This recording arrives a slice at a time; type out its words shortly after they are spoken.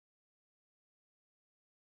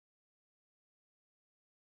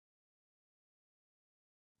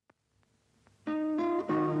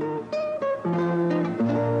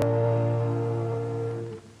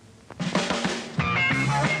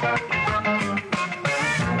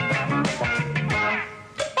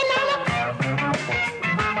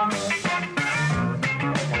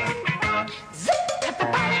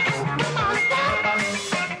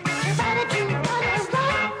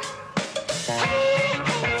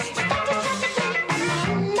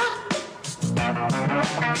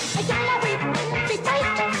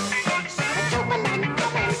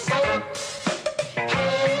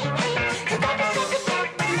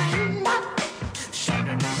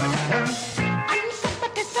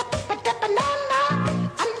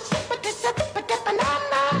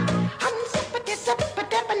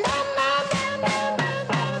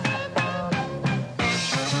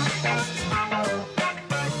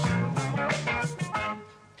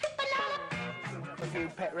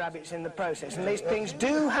rabbits in the process, and these things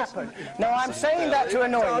do happen. Now, I'm saying that to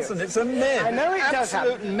annoy you. It's a myth. I know it does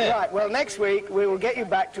happen. Absolute myth. Right, well, next week we will get you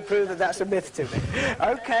back to prove that that's a myth to me.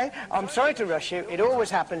 OK, I'm sorry to rush you. It always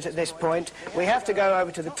happens at this point. We have to go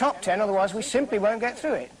over to the top 10, otherwise we simply won't get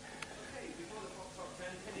through it.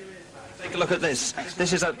 Take a look at this.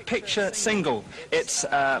 This is a picture single. It's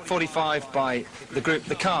 45 by the group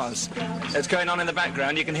The Cars. It's going on in the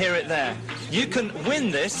background. You can hear it there. You can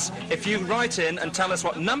win this if you write in and tell us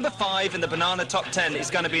what number 5 in the Banana Top 10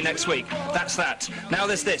 is going to be next week. That's that. Now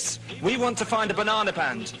there's this. We want to find a banana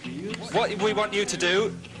band. What we want you to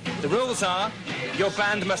do, the rules are, your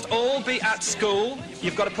band must all be at school.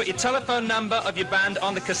 You've got to put your telephone number of your band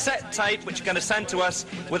on the cassette tape, which you're going to send to us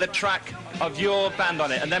with a track of your band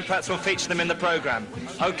on it, and then perhaps we'll feature them in the programme.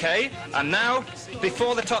 OK, and now,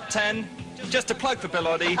 before the top 10, just a plug for Bill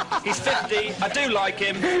Oddie. He's 50, I do like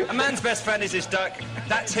him. A man's best friend is his duck.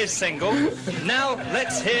 That's his single. Now,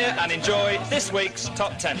 let's hear and enjoy this week's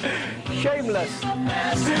top 10. Shameless.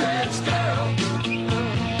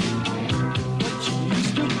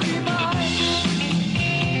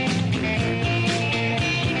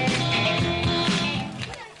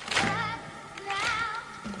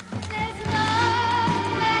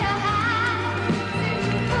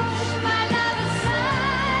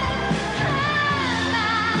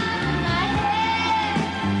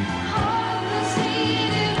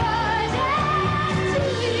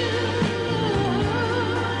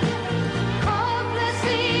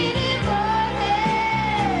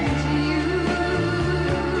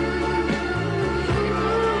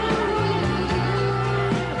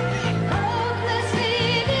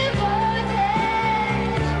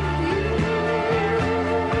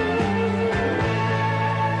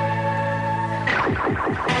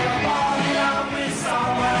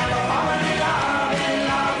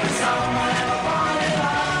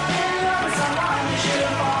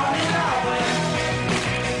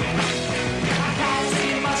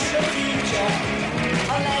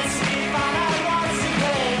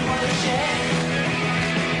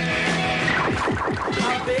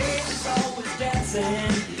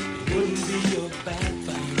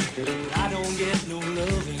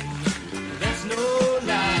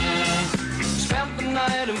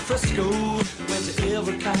 Frisco, went to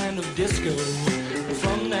every kind of disco.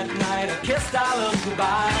 From that night I kissed our love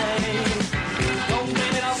goodbye. Don't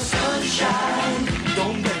blame it on the sunshine,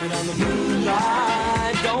 don't blame it on the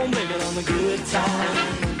moonlight, don't blame it on the good time,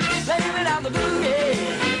 blame it on the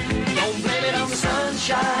boogie. Don't blame it on the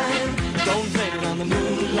sunshine, don't blame it on the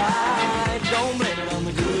moonlight, don't blame it on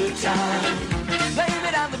the good time, blame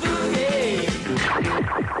it on the boogie.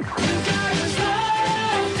 You gotta slow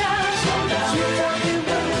down, slow down. You got me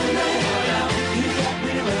running, you got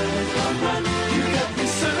me running, you got me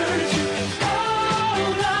searching.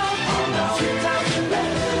 Hold on, sweet takin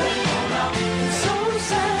woman. Hold on, so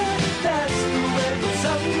sad, that's the way the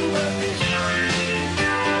summer is.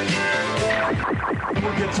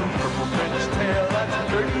 We'll get some purple French tail, that's a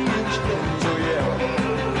 30-inch tail.